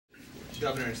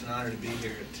Governor, it's an honor to be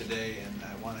here today, and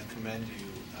I want to commend you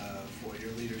for your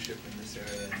leadership in this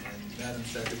area. And Madam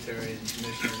Secretary and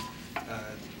Commissioner,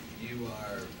 you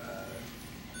are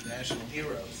national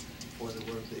heroes for the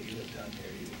work that you have done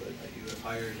here. You have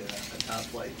hired a top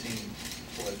flight team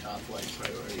for a top flight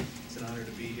priority. It's an honor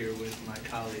to be here with my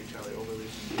colleague, Charlie Overly,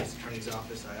 from the U.S. Attorney's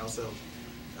Office. I also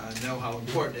know how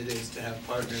important it is to have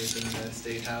partners in the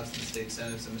State House and the State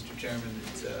Senate. So, Mr. Chairman,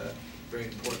 it's very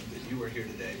important that you are here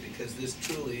today, because this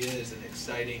truly is an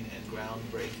exciting and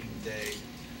groundbreaking day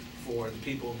for the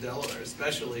people of Delaware,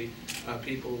 especially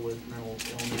people with mental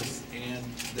illness and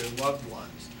their loved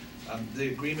ones. The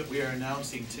agreement we are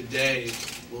announcing today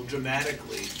will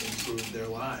dramatically improve their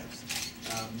lives.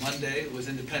 Monday was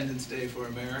Independence Day for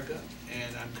America,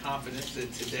 and I'm confident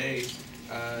that today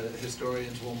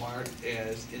historians will mark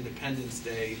as Independence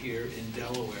Day here in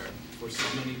Delaware for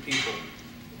so many people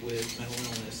with mental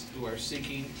illness who are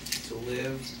seeking to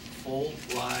live full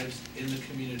lives in the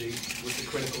community with the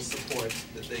critical support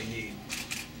that they need.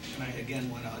 And I again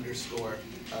want to underscore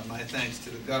my thanks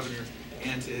to the Governor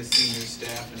and to his senior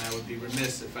staff, and I would be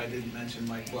remiss if I didn't mention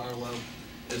Mike Barlow,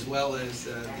 as well as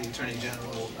the Attorney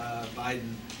General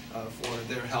Biden for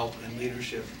their help and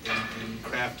leadership in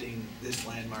crafting this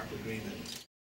landmark agreement.